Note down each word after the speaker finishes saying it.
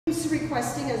He's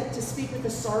requesting to speak with the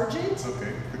sergeant.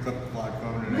 Okay, pick up the black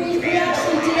phone. We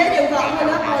actually did and got hung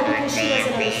up on because she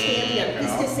doesn't understand him.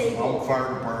 He's disabled.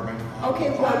 Fire department. Okay,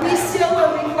 well, we still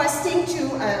are requesting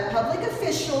to a public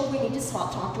official. We need to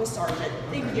talk to a sergeant.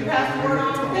 Thank you. Pass the word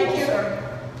on. Thank you.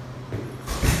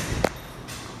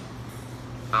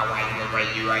 I like the way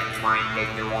you explain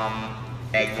it to them.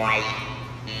 It's like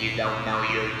you don't know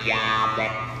your job.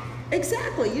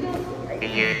 Exactly. You don't.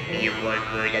 You work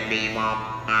for the people.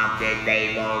 I'm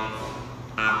disabled.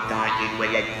 I'm talking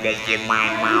with a stick in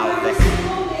my mouth.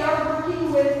 They are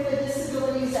working with the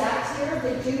Disabilities Act here.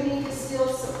 They do need to still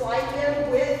supply him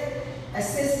with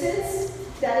assistance.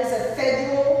 That is a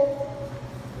federal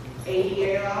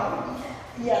ADA law?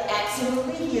 Yeah,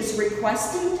 absolutely. He is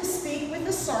requesting to speak with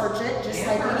the sergeant, just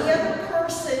like any other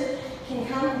person can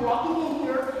come walking in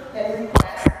here and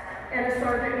request, and the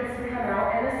sergeant needs to come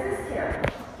out and assist him.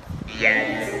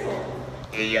 Yes,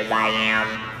 because I am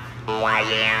who I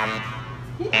am,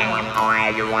 and I'm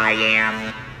glad who I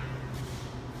am.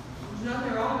 There's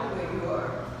nothing wrong with the way you are.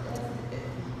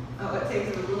 Oh, it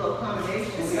takes a little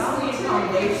accommodation. We all need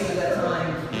accommodation at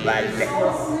times. But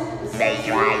they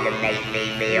try to make me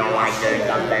feel like there's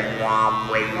something wrong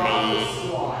with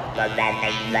me. Does that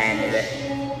make sense?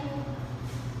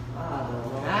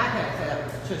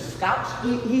 To scouts.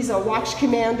 He's a watch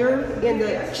commander in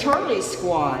the Charlie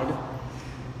Squad.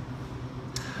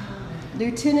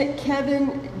 Lieutenant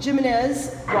Kevin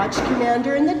Jimenez, watch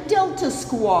commander in the Delta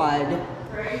Squad.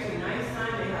 Crazy, nice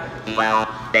time they have. Well,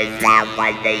 they sound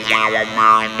like they got an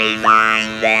army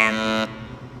behind them.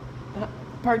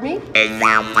 Pardon me? It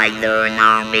sounds like they're an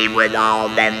army with all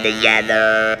of them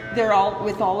together. They're all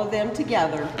with all of them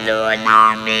together. They're an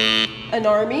army. An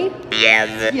army?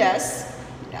 Yes. Yes,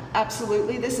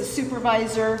 absolutely. This is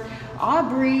Supervisor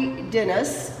Aubrey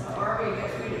Dennis. Army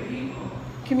gets rid of people.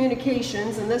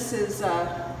 Communications, and this is,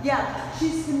 yeah,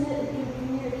 she's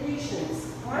communications.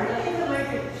 Why do they make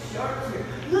it short here?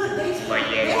 Look, they still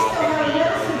Well, yeah. have a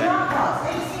medicine drop-offs.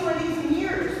 They haven't seen one of these in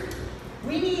years.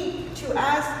 We need to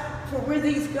ask for where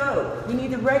these go. We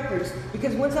need the records,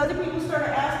 because once other people started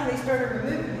asking, they started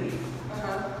removing these.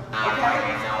 I want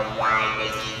to know why they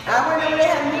keep I want to know they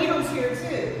have needles here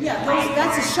too. Yeah,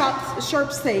 that's a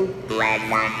Sharps thing. Last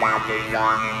time Dr.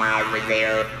 Long and I were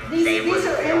there, These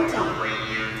are empty.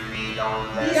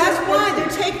 That's why they're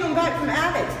taking them back from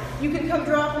addicts. You can come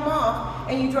drop them off,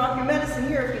 and you drop your medicine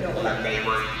here if you don't want But it. they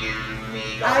were using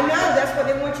me. I know, that's what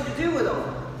they want you to do with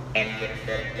them. And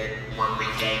when we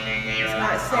came in here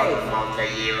not safe. almost a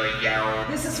year ago,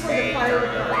 This is for the they fire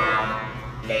turned department.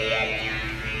 around. They had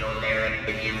used me on there, and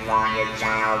if you want a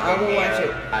child I will in watch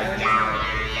there, it. a child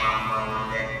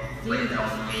with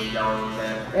those needles.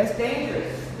 That's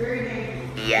dangerous, very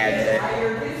dangerous. Yes.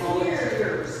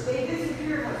 They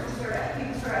disappear once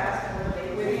people start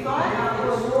asking when they thought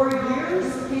for 4 years,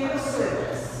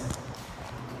 service.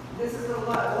 This is the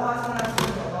last one I've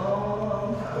seen in a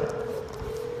long time.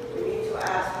 We need to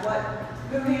ask what.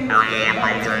 Oh yeah,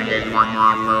 I turned this one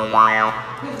on for a while.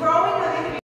 Because we're always